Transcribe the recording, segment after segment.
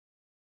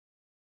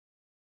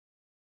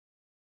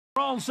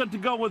all set to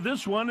go with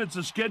this one. It's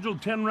a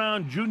scheduled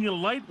 10-round junior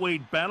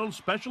lightweight battle,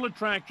 special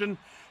attraction,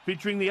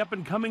 featuring the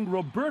up-and-coming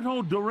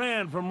Roberto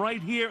Duran from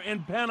right here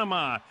in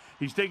Panama.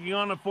 He's taking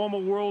on a former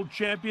world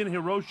champion,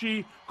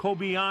 Hiroshi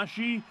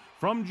Kobayashi,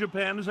 from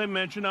Japan, as I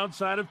mentioned,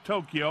 outside of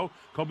Tokyo.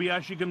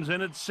 Kobayashi comes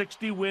in at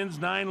 60 wins,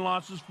 9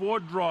 losses, 4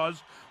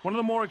 draws. One of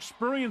the more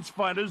experienced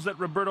fighters that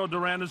Roberto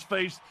Duran has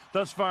faced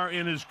thus far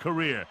in his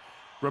career.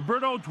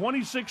 Roberto,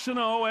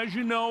 26-0, as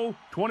you know,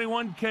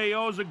 21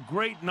 KOs, a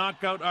great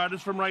knockout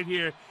artist from right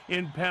here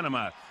in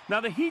Panama.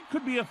 Now, the heat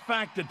could be a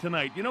factor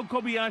tonight. You know,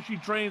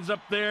 Kobayashi trains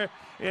up there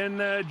in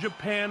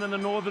Japan, in the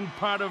northern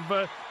part of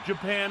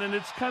Japan, and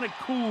it's kind of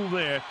cool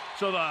there.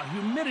 So the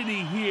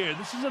humidity here,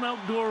 this is an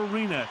outdoor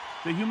arena.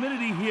 The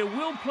humidity here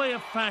will play a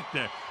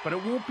factor, but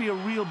it won't be a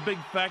real big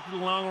factor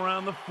along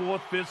around the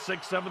 4th, 5th,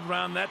 6th, 7th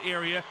round, that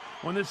area,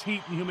 when this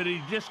heat and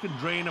humidity just can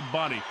drain a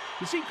body.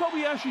 You see,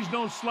 Kobayashi's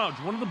no slouch,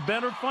 one of the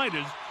better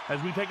fighters,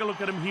 as we take a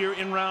look at him here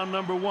in round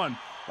number 1.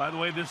 By the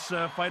way, this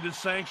fight is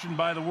sanctioned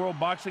by the World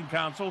Boxing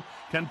Council,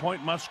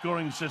 10-point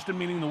must-scoring system,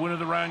 meaning the winner of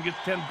the round gets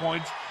 10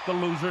 points, the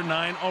loser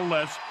 9 or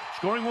less.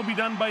 Scoring will be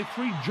done by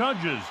 3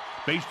 judges,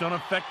 based on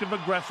effective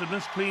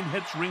aggressiveness, clean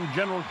hits, ring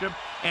generalship,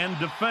 and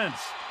defense.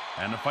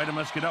 And the fighter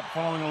must get up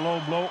following a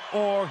low blow,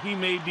 or he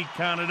may be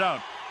counted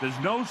out. There's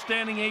no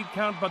standing 8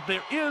 count, but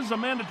there is a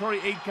mandatory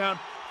 8 count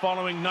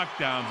following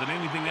knockdowns, and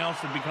anything else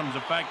that becomes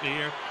a factor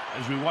here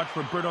as we watch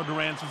Roberto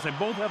Duran, since they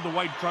both have the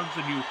white trunks,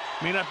 and you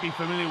may not be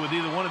familiar with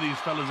either one of these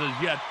fellas as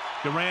yet.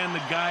 Duran,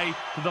 the guy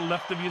to the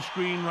left of your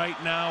screen right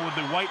now with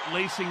the white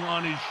lacing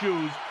on his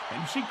shoes. And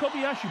you see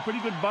Kobayashi,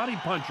 pretty good body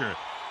puncher.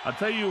 I'll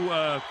tell you,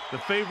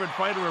 the favorite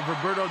fighter of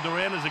Roberto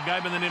Duran is a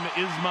guy by the name of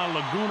Ismael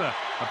Laguna,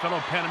 a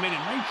fellow Panamanian.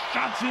 Nice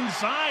shots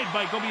inside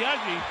by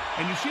Kobayashi,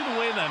 and you see the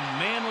way the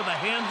man with the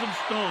hands of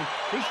stone,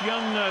 this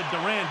young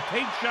Duran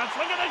takes shots.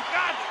 Look at the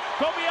shots!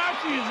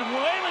 Kobayashi is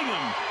wailing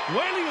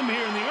him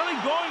here in the early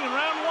going in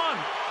round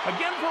 1.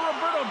 Again, for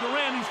Roberto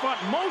Duran, he's fought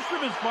most of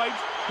his fights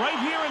right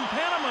here in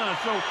Panama,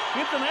 so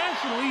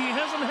internationally he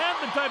hasn't had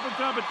the type of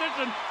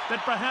competition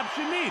that perhaps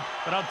you need.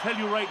 But I'll tell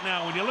you right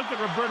now, when you look at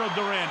Roberto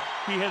Duran,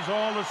 he has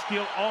all the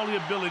skill, all the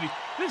ability.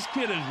 This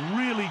kid is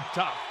really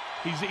tough.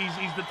 He's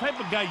the type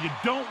of guy you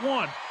don't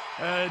want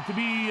to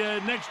be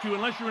next to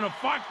unless you're in a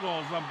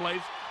foxhole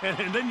someplace,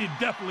 and then you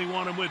definitely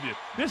want him with you.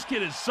 This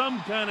kid is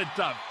some kind of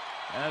tough.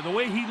 The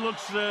way he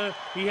looks,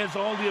 he has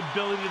all the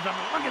abilities.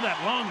 Look at that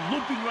long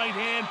looping right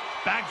hand.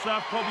 Backs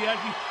off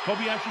Kobayashi.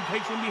 Kobayashi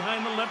takes him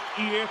behind the left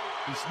ear.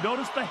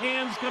 Notice the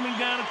hands coming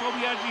down to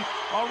Kobayashi.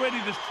 Already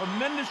this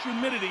tremendous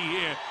humidity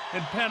here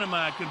in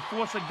Panama can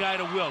force a guy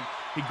to wilt.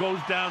 He goes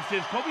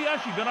downstairs.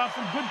 Kobayashi got off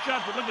some good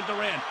shots, but look at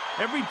Duran.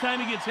 Every time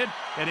he gets hit,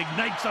 it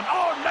ignites him.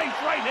 Oh, nice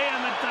right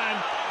hand that time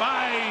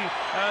by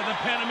the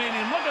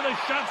Panamanian. Look at the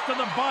shots to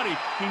the body.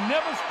 He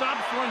never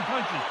stops throwing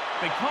punches.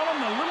 They call him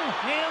the little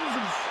hands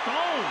of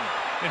stone.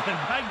 And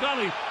by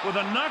golly, with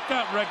a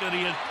knockout record,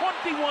 he has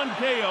 21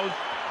 KOs,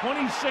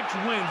 26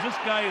 wins. This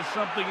guy is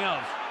something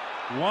else.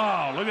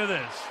 Wow, look at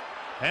this.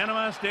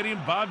 Panama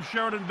Stadium, Bob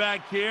Sheridan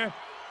back here.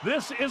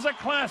 This is a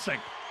classic.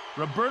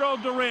 Roberto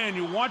Duran,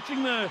 you're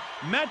watching the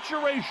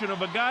maturation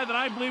of a guy that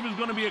I believe is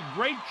going to be a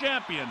great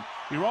champion.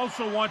 You're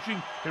also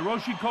watching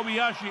Hiroshi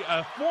Kobayashi,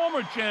 a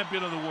former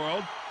champion of the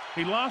world.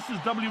 He lost his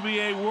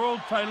WBA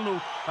world title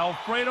to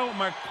Alfredo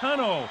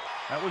Marcano.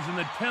 That was in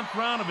the 10th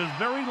round of his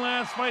very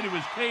last fight. He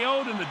was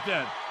KO'd in the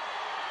 10th.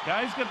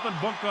 Guy's got the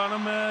book on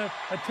him, a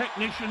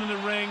technician in the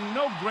ring,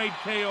 no great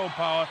KO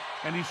power,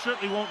 and he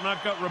certainly won't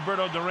knock out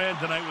Roberto Duran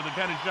tonight with the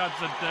kind of shots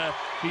that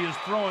he is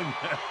throwing.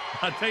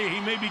 I'll tell you, he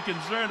may be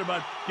concerned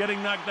about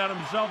getting knocked out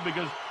himself,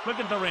 because look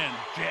at Duran.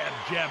 Jab,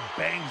 jab,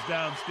 bangs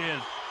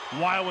downstairs.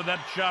 Wild with that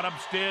shot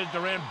upstairs.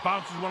 Duran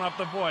bounces one off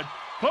the foot.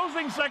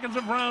 Closing seconds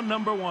of round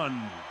number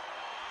 1.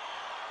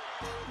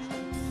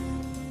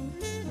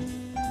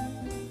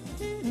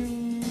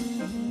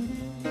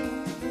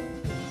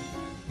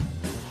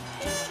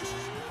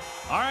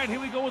 All right, here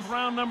we go with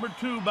round number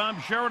 2.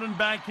 Bob Sheridan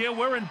back here.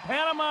 We're in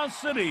Panama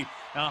City,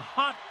 a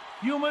hot,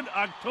 humid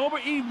October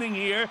evening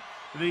here.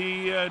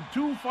 The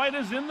 2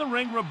 fighters in the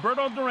ring,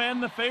 Roberto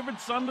Duran, the favorite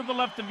son, to the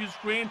left of your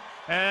screen,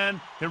 and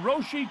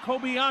Hiroshi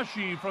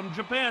Kobayashi from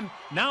Japan,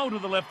 now to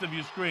the left of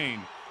your screen.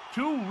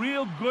 2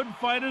 real good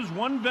fighters,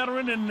 one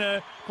veteran in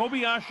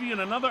Kobayashi and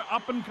another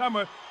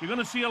up-and-comer. You're going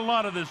to see a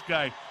lot of this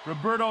guy,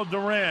 Roberto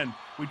Duran.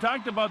 We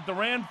talked about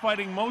Duran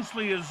fighting most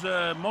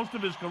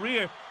of his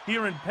career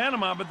here in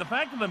Panama, but the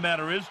fact of the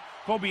matter is,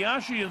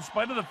 Kobayashi, in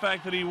spite of the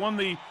fact that he won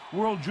the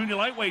World Junior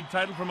Lightweight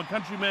title from a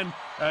countryman,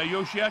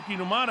 Yoshiaki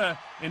Numata,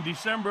 in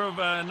December of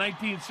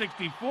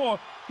 1964,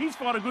 he's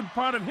fought a good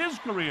part of his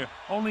career,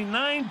 only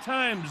 9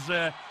 times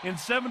in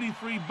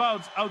 73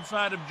 bouts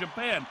outside of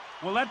Japan.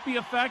 Will that be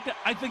a factor?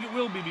 I think it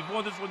will be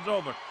before this one's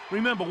over.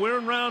 Remember, we're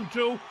in round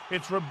 2.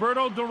 It's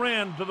Roberto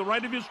Duran to the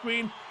right of your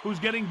screen, who's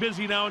getting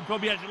busy now, and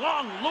Kobayashi,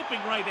 long looping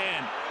right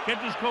hand,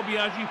 catches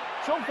Kobayashi.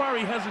 So far,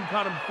 he hasn't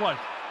caught him flush.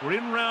 We're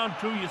in round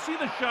 2. You see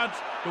the shots,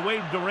 the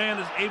way Duran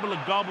is able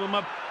to gobble him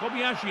up.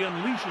 Kobayashi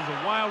unleashes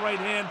a wild right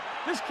hand.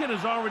 This kid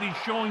is already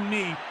showing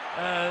me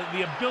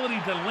the ability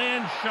to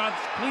land shots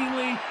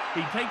cleanly.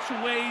 He takes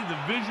away the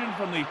vision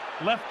from the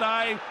left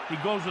eye. He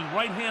goes with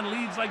right hand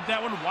leads like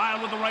that one.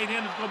 Wild with the right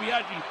hand is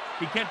Kobayashi.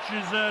 He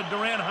catches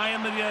Duran high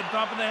on the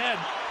top of the head.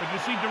 But you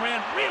see Duran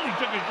really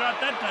took a shot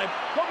that time.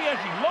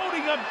 Kobayashi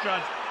loading up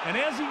shots. And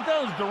as he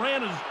does,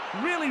 Duran is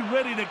really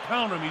ready to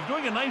counter him. He's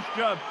doing a nice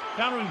job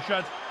countering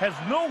shots. Has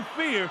no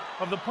fear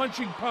of the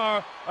punching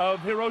power of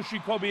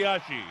Hiroshi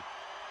Kobayashi.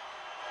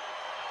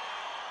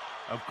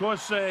 Of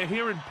course,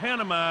 here in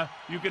Panama,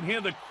 you can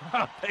hear the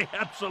crowd. They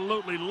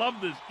absolutely love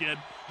this kid.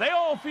 They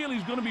all feel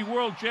he's going to be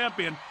world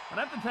champion. And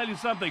I have to tell you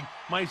something,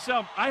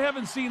 myself, I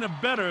haven't seen a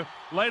better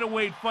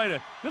lighter-weight fighter.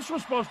 This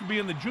was supposed to be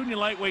in the junior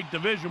lightweight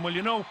division. Well,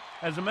 you know,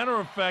 as a matter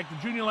of fact, the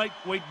junior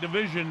lightweight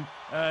division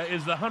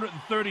is the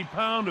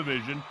 130-pound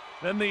division.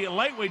 Then the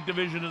lightweight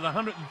division is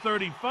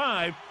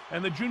 135,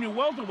 and the junior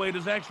welterweight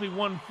is actually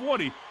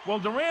 140. Well,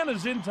 Duran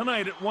is in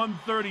tonight at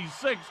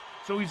 136,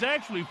 so he's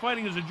actually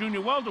fighting as a junior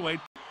welterweight.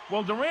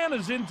 Well, Duran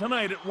is in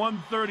tonight at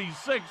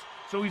 136,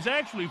 so he's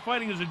actually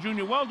fighting as a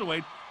junior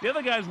welterweight. The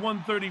other guy's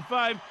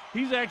 135.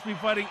 He's actually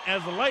fighting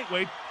as a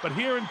lightweight, but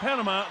here in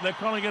Panama, they're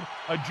calling it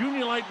a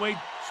junior lightweight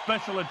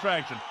special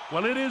attraction.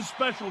 Well, it is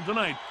special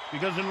tonight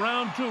because in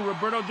round two,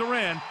 Roberto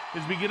Duran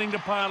is beginning to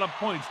pile up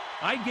points.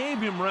 I gave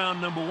him round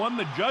number one.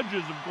 The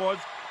judges, of course,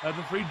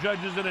 the three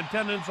judges in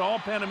attendance, all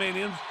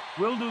Panamanians,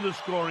 will do the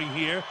scoring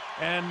here.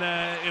 And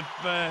if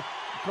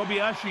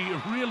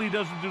Kobayashi really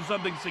doesn't do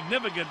something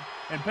significant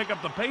and pick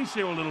up the pace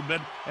here a little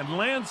bit and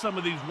land some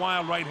of these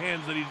wild right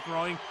hands that he's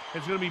throwing,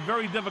 it's going to be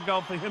very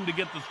difficult for him to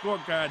get the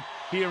scorecard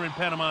here in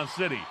Panama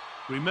City.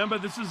 Remember,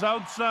 this is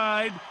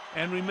outside,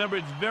 and remember,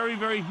 it's very,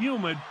 very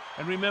humid.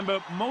 And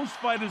remember, most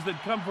fighters that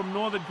come from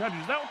northern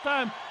countries, that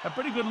time, a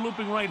pretty good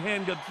looping right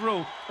hand got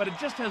through, but it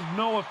just has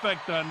no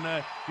effect on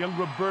young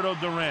Roberto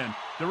Duran.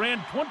 Duran,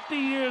 20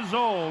 years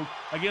old,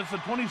 against the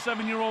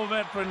 27-year-old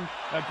veteran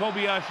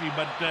Kobayashi,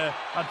 but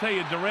I'll tell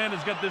you, Duran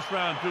has got this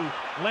round, too,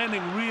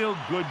 landing real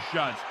good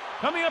shots.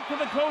 Coming up to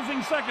the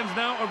closing seconds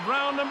now of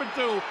round number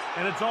two,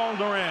 and it's all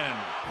Duran.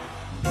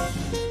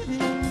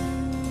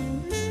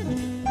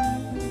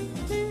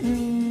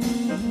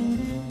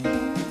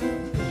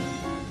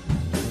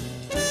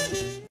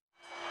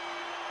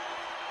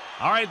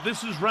 All right,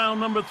 this is round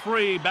number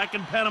three, back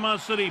in Panama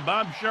City.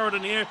 Bob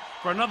Sheridan here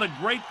for another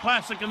great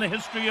classic in the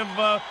history of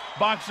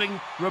boxing.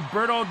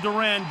 Roberto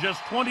Duran,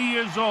 just 20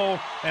 years old,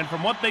 and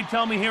from what they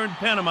tell me here in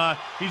Panama,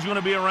 he's going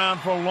to be around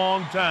for a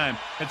long time.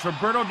 It's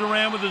Roberto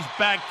Duran with his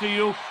back to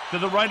you. To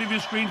the right of your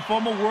screen,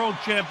 former world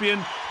champion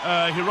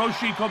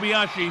Hiroshi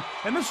Kobayashi.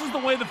 And this is the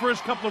way the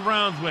first couple of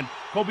rounds went.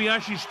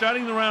 Kobayashi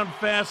starting the round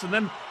fast, and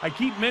then I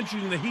keep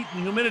mentioning the heat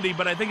and humidity,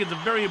 but I think it's a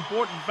very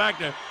important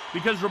factor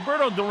because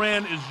Roberto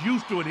Duran is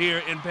used to it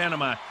here in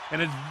Panama.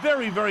 And it's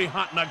very, very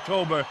hot in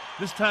October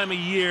this time of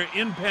year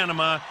in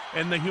Panama,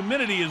 and the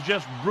humidity is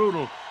just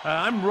brutal.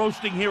 I'm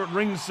roasting here at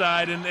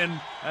ringside,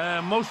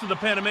 and most of the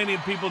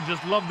Panamanian people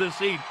just love this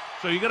heat.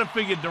 So you got to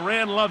figure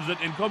Duran loves it,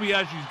 and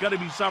Kobayashi's got to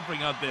be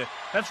suffering out there.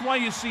 That's why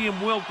you see him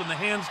wilt and the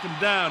hands come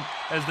down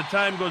as the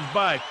time goes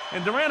by.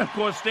 And Duran, of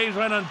course, stays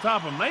right on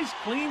top of him. Nice,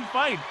 clean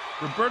fight.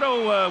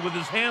 Roberto with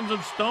his hands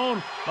of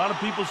stone. A lot of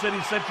people said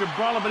he's such a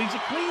brawler, but he's a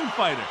clean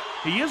fighter.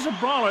 He is a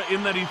brawler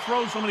in that he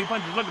throws so many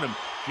punches. Look at him.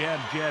 Jab,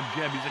 jab,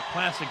 jab. He's a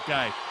classic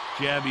guy.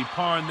 Jab, he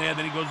parring there,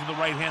 then he goes to the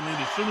right hand lead.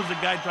 As soon as the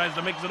guy tries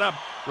to mix it up,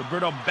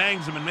 Roberto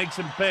bangs him and makes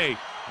him pay.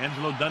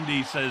 Angelo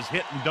Dundee says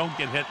hit and don't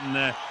get hit,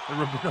 and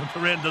Roberto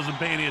Duran doesn't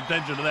pay any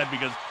attention to that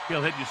because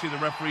he'll hit. You see the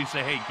referee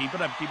say, hey, keep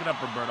it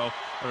up, Roberto.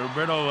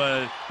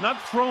 Roberto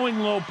not throwing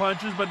low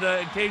punches, but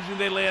occasionally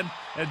they land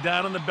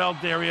down in the belt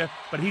area.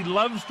 But he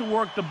loves to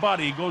work the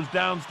body. He goes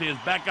downstairs,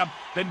 back up,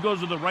 then goes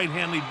to the right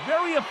hand lead.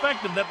 Very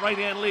effective, that right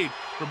hand lead.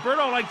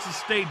 Roberto likes to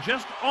stay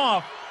just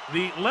off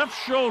the left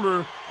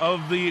shoulder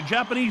of the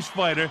Japanese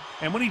fighter,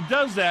 and when he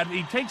does that,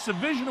 he takes the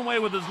vision away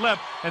with his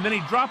left, and then he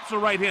drops the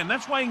right hand.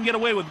 That's why he can get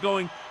away with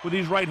going with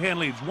these right hand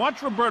leads.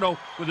 Watch Roberto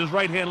with his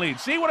right hand lead.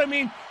 See what I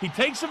mean? He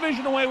takes the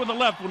vision away with the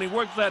left when he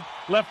works that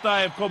left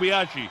eye of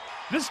Kobayashi.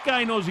 This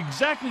guy knows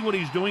exactly what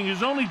he's doing.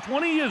 He's only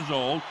 20 years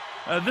old.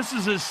 This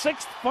is his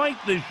 6th fight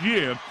this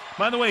year.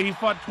 By the way, he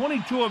fought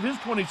 22 of his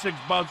 26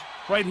 bouts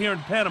right here in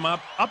Panama.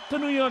 Up to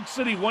New York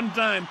City one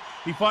time.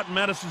 He fought in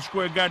Madison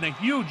Square Garden,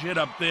 a huge hit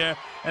up there,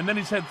 and then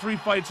he's had 3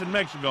 fights in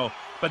Mexico.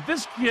 But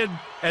this kid,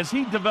 as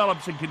he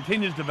develops and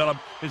continues to develop,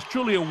 is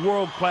truly a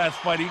world-class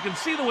fighter. You can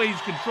see the way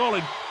he's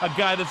controlling a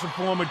guy that's a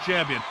former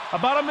champion.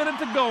 About a minute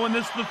to go, and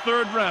this is the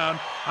 3rd round.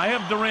 I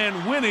have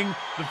Duran winning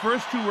the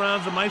first 2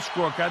 rounds of my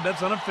scorecard.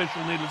 That's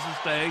unofficial, needless to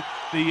say.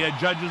 The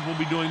judges will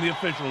be doing the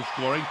official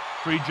scoring.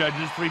 3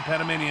 judges, 3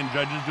 Panamanian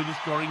judges do the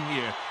scoring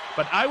here.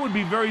 But I would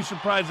be very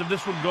surprised if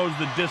this one goes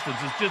the distance.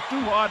 It's just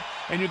too hot,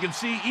 and you can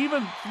see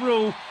even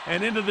through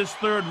and into this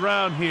 3rd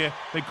round here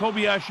that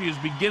Kobayashi is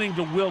beginning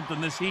to wilt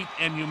in this heat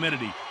and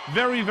humidity.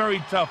 Very, very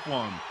tough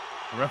one.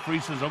 The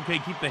referee says, okay,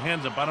 keep the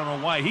hands up. I don't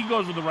know why. He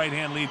goes with the right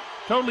hand lead.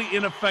 Totally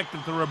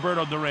ineffective to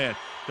Roberto Duran.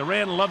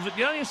 Duran loves it.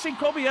 You know, you see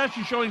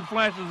Kobayashi showing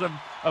flashes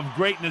of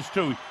greatness,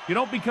 too. You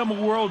don't become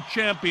a world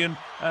champion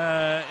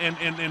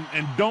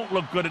and don't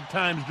look good at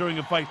times during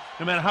a fight,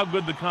 no matter how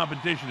good the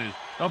competition is.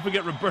 Don't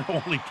forget,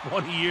 Roberto, only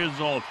 20 years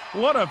old.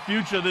 What a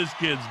future this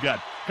kid's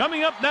got.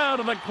 Coming up now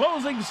to the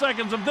closing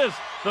seconds of this,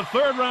 the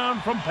third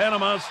round from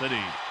Panama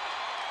City.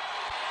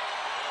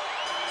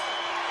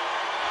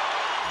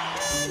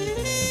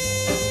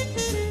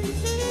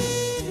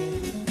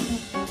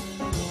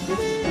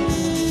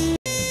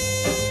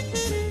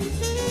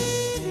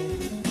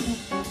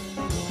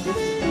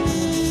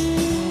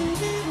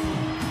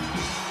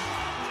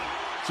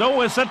 So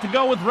we're set to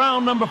go with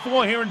round number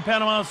 4 here in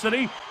Panama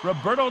City.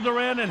 Roberto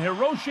Duran and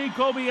Hiroshi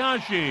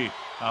Kobayashi.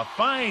 A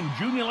fine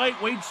junior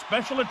lightweight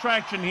special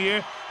attraction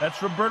here.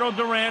 That's Roberto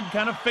Duran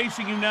kind of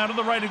facing you now to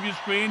the right of your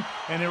screen,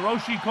 and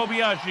Hiroshi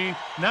Kobayashi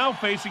now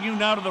facing you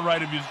now to the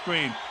right of your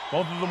screen.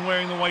 Both of them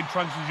wearing the white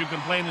trunks, as you can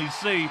plainly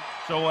see.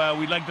 So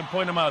we'd like to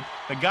point them out.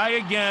 The guy,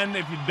 again,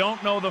 if you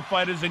don't know the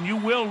fighters, and you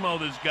will know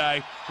this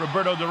guy,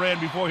 Roberto Duran,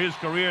 before his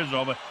career is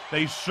over,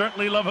 they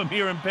certainly love him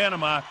here in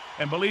Panama.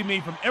 And believe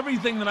me, from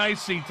everything that I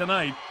see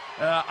tonight,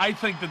 I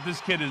think that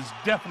this kid is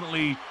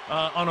definitely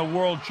on a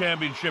world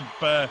championship,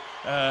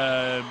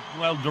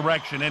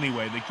 direction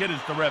anyway. The kid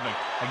is terrific.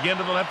 Again,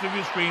 to the left of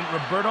your screen,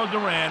 Roberto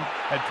Duran,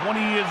 at 20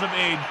 years of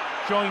age,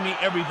 showing me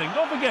everything.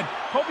 Don't forget,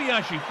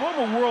 Kobayashi,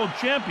 former world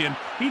champion,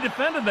 he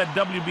defended that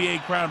WBA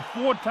crown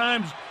 4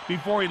 times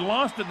before he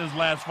lost it in his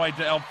last fight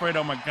to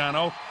Alfredo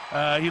Marcano.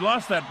 He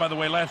lost that, by the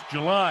way, last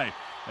July.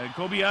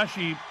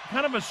 Kobayashi,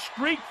 kind of a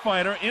streak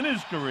fighter in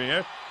his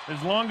career.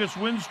 His longest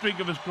win streak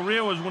of his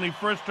career was when he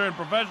first turned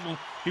professional.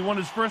 He won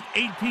his first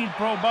 18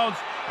 pro bouts,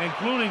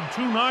 including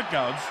 2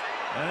 knockouts.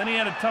 And then he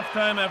had a tough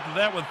time after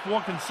that with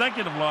 4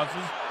 consecutive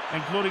losses,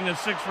 including a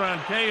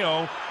 6-round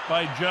KO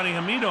by Johnny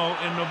Hamido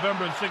in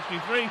November of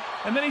 '63.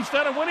 And then he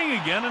started winning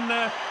again and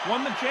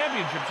won the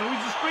championship. So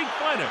he's a streak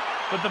fighter.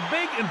 But the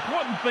big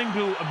important thing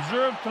to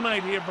observe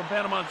tonight here from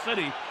Panama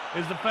City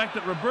is the fact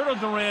that Roberto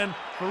Duran,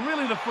 for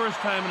really the first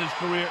time in his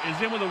career,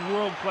 is in with a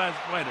world-class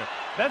fighter.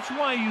 That's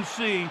why you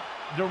see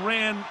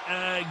Duran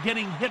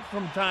getting hit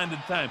from time to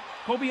time.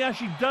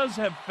 Kobayashi does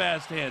have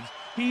fast hands.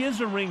 He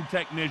is a ring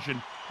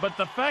technician. But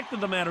the fact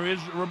of the matter is,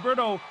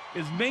 Roberto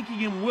is making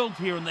him wilt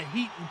here in the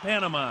heat in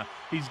Panama.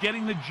 He's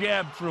getting the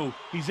jab through.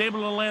 He's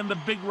able to land the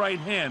big right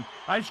hand.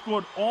 I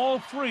scored all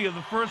 3 of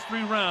the first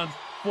 3 rounds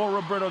for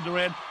Roberto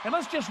Duran. And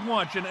let's just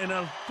watch, and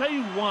I'll tell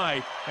you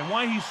why, and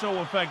why he's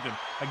so effective.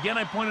 Again,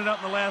 I pointed out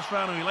in the last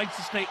round, he likes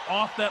to stay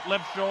off that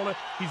left shoulder.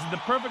 He's in the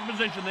perfect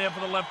position there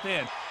for the left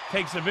hand.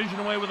 Takes the vision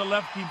away with the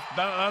left, keeps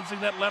bouncing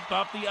that left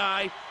off the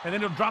eye, and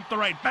then he'll drop the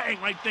right, bang,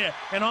 right there,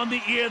 and on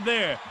the ear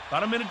there.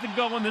 About a minute to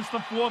go, and this is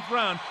the 4th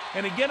round.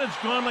 And again, it's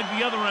gone like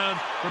the other rounds.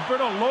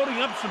 Roberto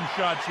loading up some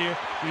shots here.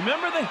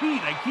 Remember the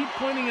heat. I keep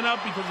pointing it out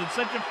because it's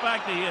such a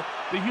factor here.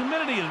 The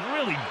humidity is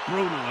really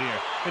brutal here.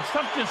 It's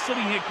tough just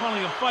sitting here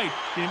calling a fight.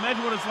 Can you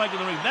imagine what it's like in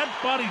the ring? That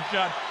body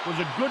shot was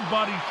a good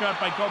body shot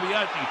by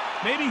Kobayashi.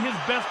 Maybe his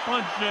best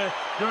punch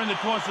during the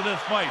course of this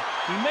fight.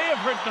 He may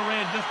have hurt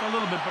Duran just a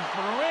little bit, but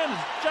Duran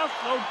is just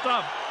so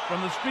tough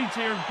from the streets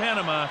here in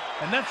Panama,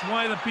 and that's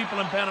why the people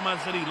in Panama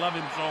City love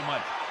him so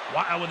much.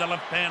 Wow, with the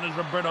left hand is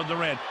Roberto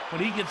Duran. When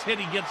he gets hit,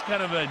 he gets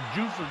kind of a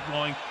juices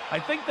flowing. I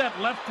think that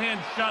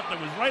left-hand shot that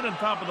was right on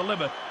top of the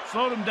liver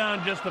slowed him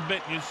down just a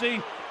bit. You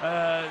see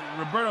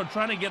Roberto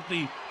trying to get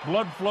the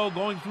blood flow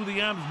going through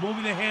the arms,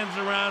 moving the hands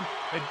around.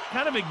 It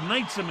kind of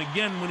ignites him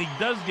again when he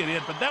does get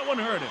hit, but that one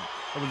hurt him.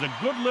 It was a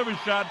good liver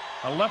shot,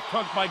 a left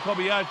hook by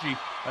Kobayashi.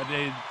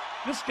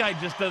 This guy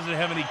just doesn't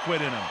have any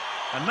quit in him.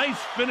 A nice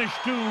finish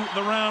to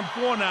the round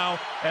 4 now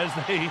as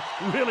they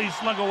really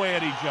slug away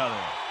at each other.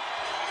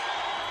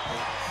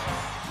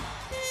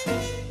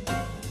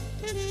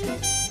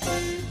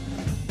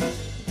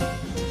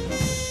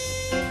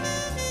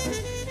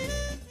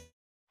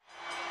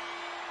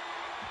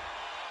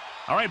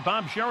 All right,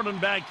 Bob Sheridan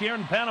back here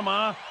in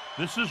Panama.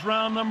 This is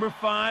round number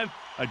 5.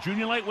 A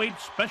junior lightweight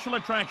special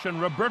attraction,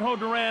 Roberto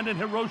Duran and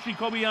Hiroshi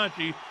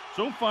Kobayashi.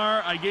 So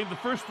far, I gave the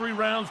first 3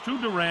 rounds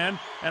to Duran,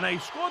 and I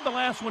scored the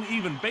last one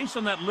even based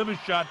on that liver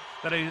shot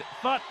that I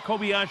thought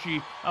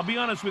Kobayashi, I'll be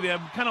honest with you,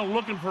 I'm kind of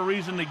looking for a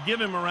reason to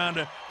give him around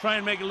to try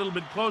and make it a little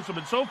bit closer.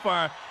 But so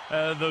far,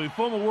 the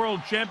former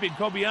world champion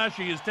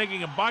Kobayashi is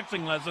taking a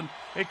boxing lesson,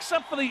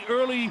 except for the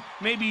early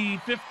maybe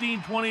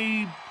 15,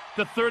 20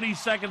 to 30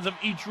 seconds of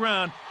each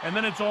round, and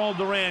then it's all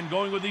Duran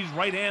going with these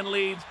right-hand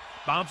leads.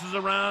 Bounces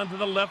around to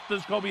the left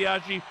is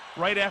Kobayashi.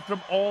 Right after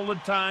him all the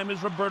time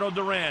is Roberto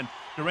Duran.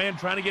 Duran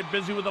trying to get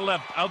busy with the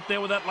left. Out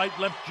there with that light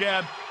left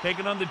jab,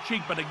 taking on the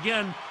cheek. But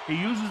again, he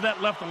uses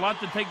that left a lot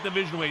to take the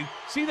vision away.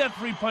 See that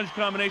 3-punch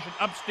combination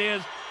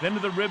upstairs, then to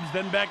the ribs,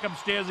 then back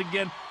upstairs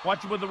again.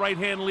 Watch it with the right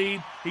hand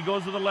lead. He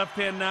goes with the left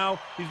hand now.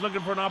 He's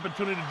looking for an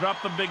opportunity to drop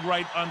the big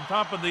right on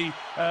top of the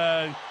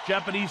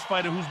Japanese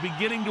fighter who's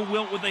beginning to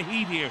wilt with the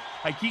heat here.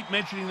 I keep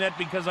mentioning that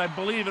because I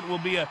believe it will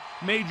be a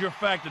major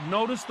factor.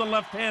 Notice the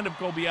left hand of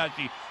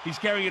Kobayashi. He's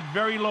carrying it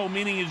very low,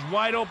 meaning he's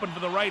wide open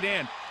for the right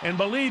hand. And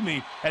believe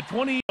me, at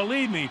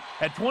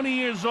 20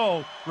 years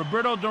old,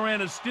 Roberto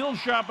Duran is still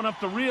sharp enough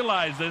to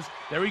realize this.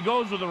 There he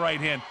goes with the right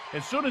hand.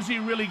 As soon as he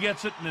really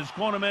gets it, and his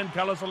corner men,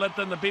 Carlos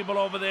Aleta and the people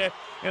over there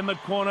in the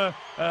corner,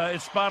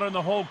 Espada and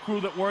the whole crew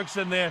that works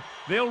in there,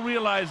 they'll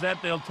realize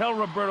that. They'll tell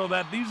Roberto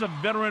that. These are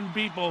veteran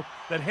people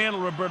that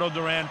handle Roberto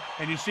Duran,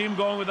 and you see him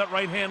going with that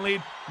right hand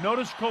lead.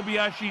 Notice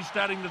Kobayashi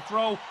starting to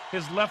throw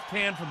his left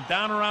hand from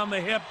down around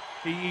the hip.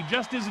 He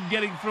just isn't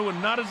getting through,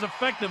 and not as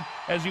effective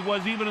as he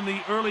was even in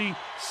the early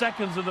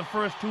seconds of the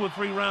first 2 or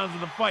 3 rounds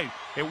of the fight.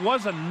 It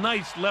was a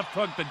nice left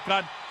hook that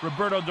got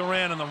Roberto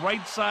Duran on the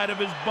right side of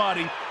his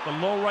body, the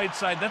low right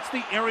side. That's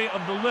the area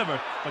of the liver,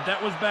 but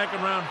that was back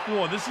in round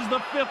 4. This is the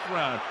 5th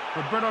round.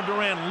 Roberto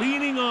Duran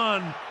leaning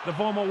on the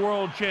former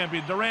world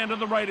champion. Duran to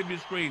the right of your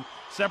screen.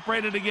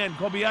 Separated again.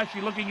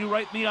 Kobayashi looking you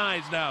right in the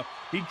eyes now.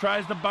 He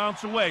tries to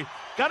bounce away.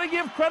 Got to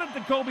give credit to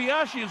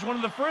Kobayashi. It's one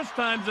of the first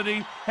times that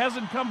he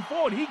hasn't come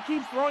forward. He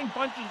keeps throwing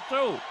punches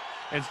too.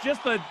 It's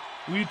just that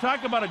when you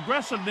talk about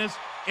aggressiveness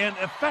and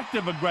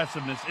effective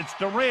aggressiveness, it's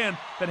Duran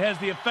that has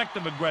the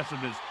effective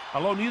aggressiveness.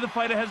 Although neither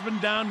fighter has been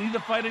down, neither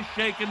fighter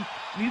shaken,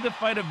 neither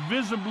fighter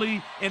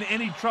visibly in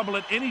any trouble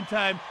at any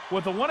time,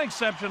 with the one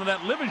exception of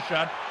that liver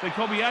shot that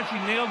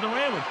Kobayashi nailed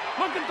Duran with.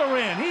 Look at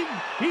Duran.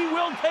 He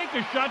will take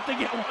a shot to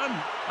get one.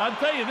 I'll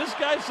tell you, this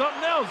guy's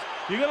something else.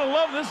 You're going to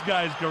love this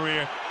guy's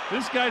career.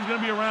 This guy's going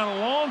to be around a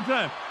long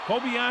time.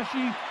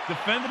 Kobayashi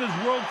defended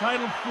his world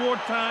title 4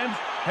 times,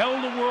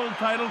 held the world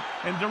title,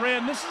 and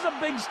Duran, this is a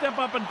big step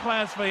up in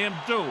class for him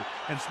too.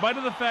 In spite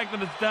of the fact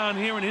that it's down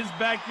here in his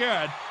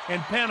backyard in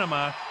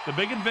Panama, the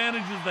big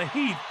advantage is the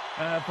heat.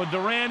 For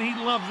Duran, he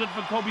loves it.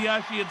 For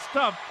Kobayashi, it's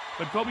tough,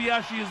 but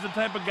Kobayashi is the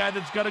type of guy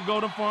that's got to go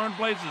to foreign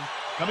places.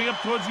 Coming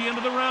up towards the end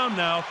of the round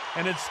now,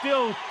 and it's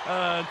still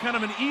kind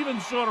of an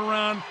even sort of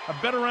round, a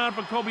better round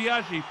for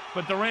Kobayashi,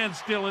 but Duran's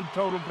still in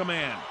total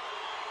command.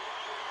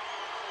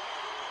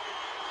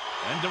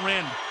 And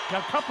Duran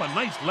got a couple of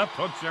nice left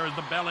hooks there as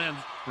the bell ends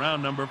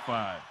round number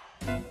 5.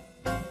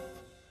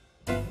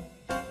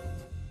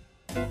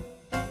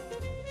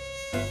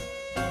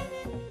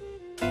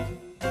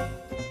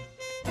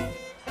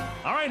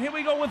 All right, here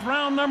we go with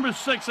round number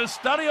 6.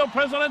 Estadio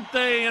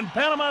Presidente in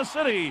Panama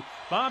City.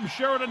 Bob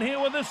Sheridan here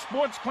with this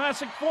sports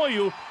classic for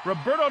you,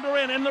 Roberto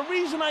Duran. And the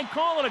reason I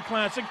call it a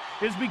classic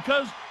is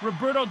because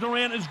Roberto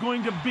Duran is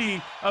going to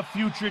be a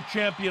future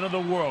champion of the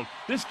world.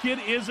 This kid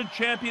is a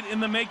champion in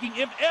the making,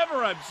 if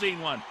ever I've seen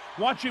one.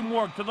 Watch him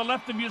work to the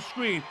left of your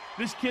screen.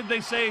 This kid,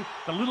 they say,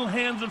 the little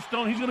hands of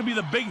stone. He's going to be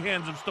the big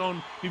hands of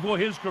stone before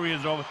his career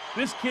is over.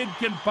 This kid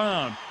can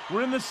pound.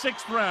 We're in the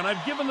 6th round.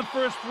 I've given the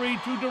first 3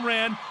 to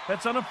Duran.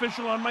 That's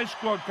unofficial on my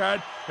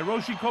scorecard.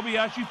 Hiroshi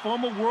Kobayashi,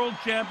 former world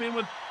champion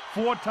with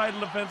 4 title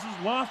defenses,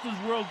 lost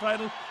his world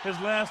title his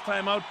last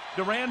time out.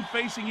 Duran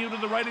facing you to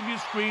the right of your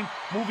screen,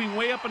 moving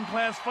way up in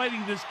class,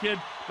 fighting this kid.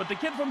 But the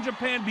kid from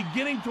Japan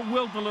beginning to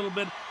wilt a little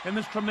bit in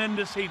this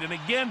tremendous heat. And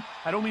again,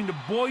 I don't mean to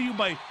bore you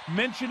by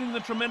mentioning the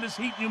tremendous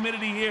heat and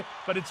humidity here,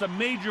 but it's a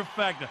major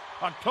factor.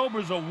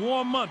 October's a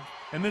warm month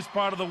in this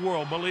part of the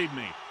world, believe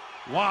me.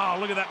 Wow,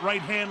 look at that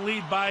right hand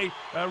lead by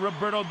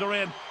Roberto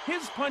Duran.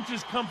 His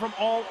punches come from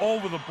all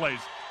over the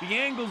place. The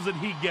angles that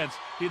he gets,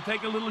 he'll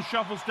take a little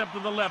shuffle step to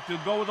the left.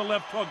 He'll go with the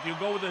left hook. He'll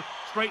go with the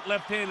straight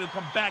left hand. He'll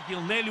come back.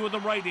 He'll nail you with the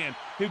right hand.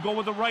 He'll go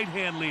with the right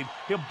hand lead.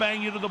 He'll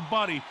bang you to the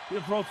body.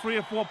 He'll throw 3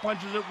 or 4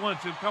 punches at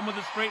once. He'll come with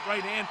a straight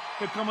right hand.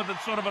 He'll come with a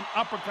sort of an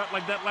uppercut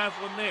like that last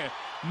one there.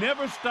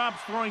 Never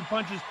stops throwing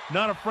punches,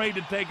 not afraid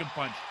to take a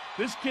punch.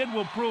 This kid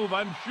will prove,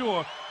 I'm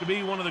sure, to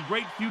be one of the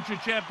great future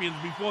champions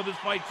before this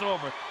fight's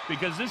over,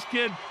 because this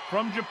kid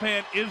from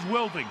Japan is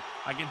wilting.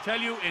 I can tell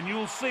you, and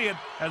you'll see it,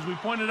 as we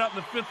pointed out in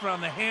the 5th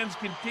round, the hands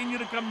continue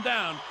to come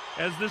down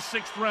as this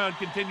 6th round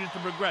continues to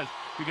progress.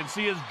 You can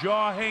see his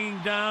jaw hanging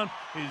down.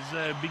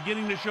 He's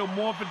beginning to show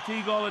more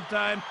fatigue all the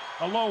time.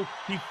 Although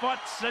he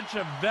fought such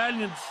a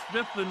valiant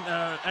 4th and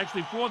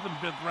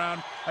 5th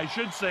round, I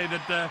should say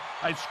that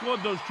I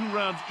scored those 2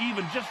 rounds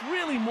even, just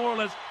really more or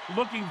less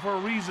looking for a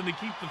reason to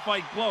keep the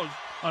fight close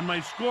on my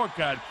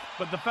scorecard.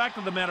 But the fact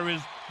of the matter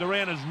is,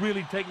 Duran is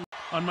really taking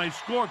on my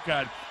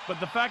scorecard. But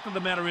the fact of the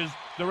matter is,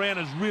 Duran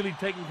is really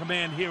taking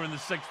command here in the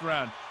 6th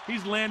round.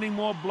 He's landing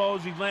more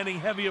blows. He's landing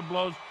heavier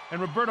blows. And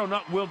Roberto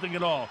not wilting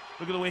at all.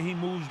 Look at the way he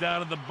moves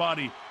down to the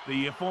body.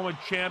 The former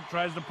champ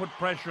tries to put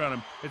pressure on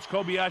him. It's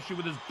Kobayashi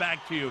with his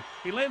back to you.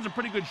 He lands a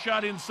pretty good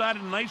shot inside,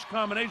 and a nice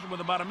combination with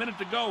about a minute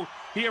to go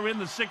here in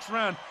the 6th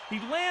round. He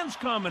lands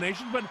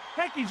combinations, but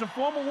heck, he's a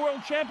former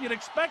world champion.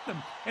 Expect him.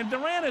 And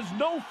Duran has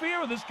no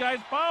fear of this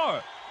guy's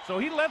power. So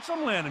he lets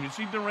him land him. You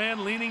see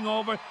Duran leaning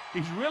over.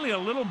 He's really a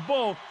little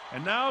bull.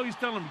 And now he's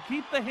telling him,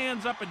 keep the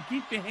hands up and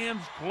keep your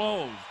hands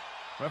closed.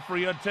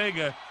 Referee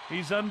Ortega,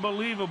 he's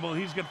unbelievable.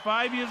 He's got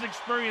 5 years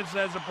experience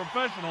as a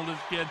professional, this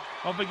kid.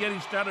 Don't forget he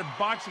started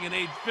boxing at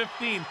age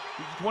 15. He's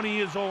 20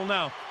 years old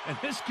now. And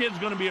this kid's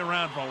going to be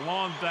around for a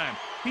long time.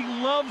 He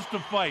loves to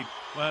fight.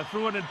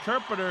 Through an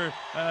interpreter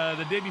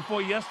the day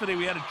before yesterday,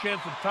 we had a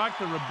chance to talk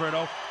to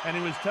Roberto, and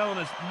he was telling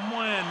us,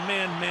 man,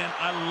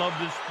 I love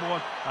this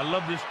sport. I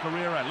love this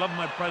career. I love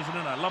my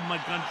president. I love my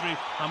country.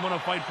 I'm going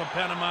to fight for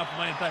Panama for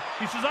my entire...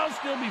 He says, I'll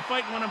still be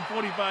fighting when I'm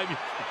 45 years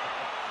old.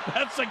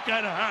 That's the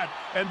kind of heart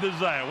and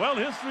desire. Well,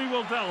 history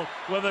will tell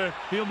whether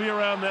he'll be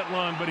around that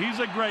long, but he's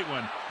a great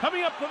one.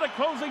 Coming up to the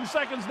closing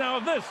seconds now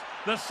of this,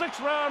 the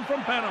 6th round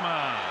from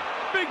Panama.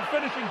 Big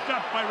finishing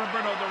shot by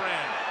Roberto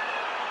Duran.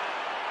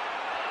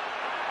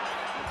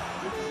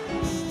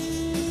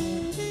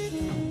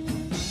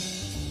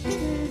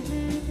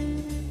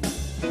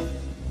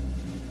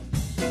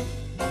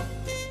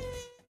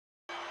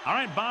 All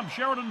right, Bob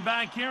Sheridan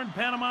back here in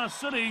Panama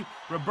City.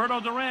 Roberto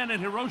Duran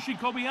and Hiroshi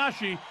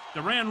Kobayashi.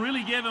 Duran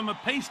really gave him a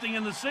pasting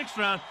in the 6th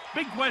round.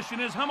 Big question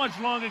is, how much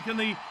longer can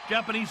the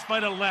Japanese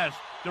fighter last?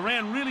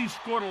 Duran really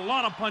scored a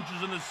lot of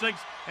punches in the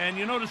 6th, and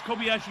you notice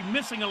Kobayashi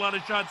missing a lot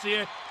of shots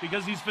here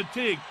because he's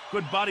fatigued.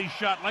 Good body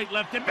shot, light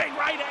left, and big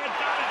right hand.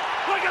 Got it.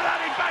 Look at that,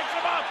 he backs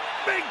him up.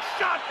 Big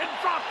shot and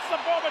drops the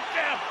former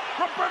champ.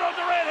 Roberto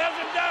Duran has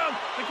him down.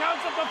 The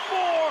count's up to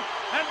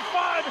 4 and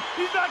 5.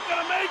 He's not going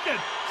to make it.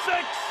 6,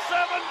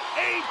 7,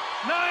 8,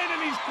 9,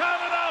 and he's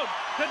counted out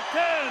to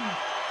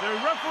 10. The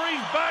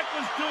referee's back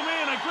was to me,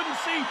 and I couldn't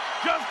see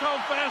just how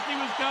fast he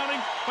was counting,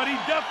 but he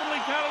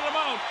definitely counted him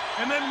out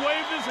and then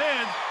waved his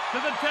hands to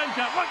the 10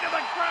 count. Look at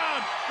the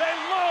crowd. They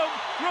love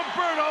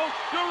Roberto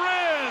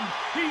Duran.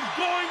 He's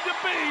going to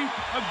be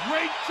a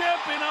great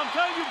champion. I'll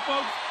tell you,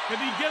 folks, if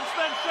he gets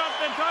that shot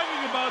they're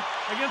talking about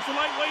against the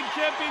lightweight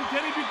champion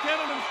Kenny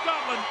Buchanan of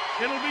Scotland,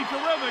 it'll be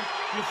terrific.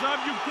 You saw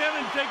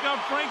Buchanan take out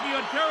Frankie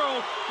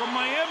Otero from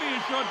Miami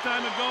a short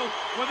time ago.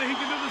 Whether he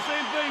can do the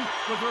same thing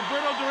with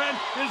Roberto Duran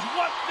is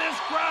what this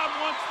crowd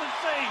wants to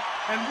see.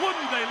 And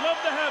wouldn't they love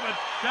to have it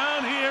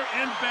down here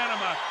in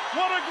Panama?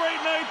 What a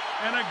great night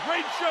and a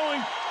great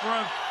showing for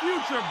a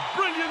future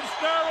brilliant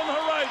star on the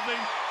horizon.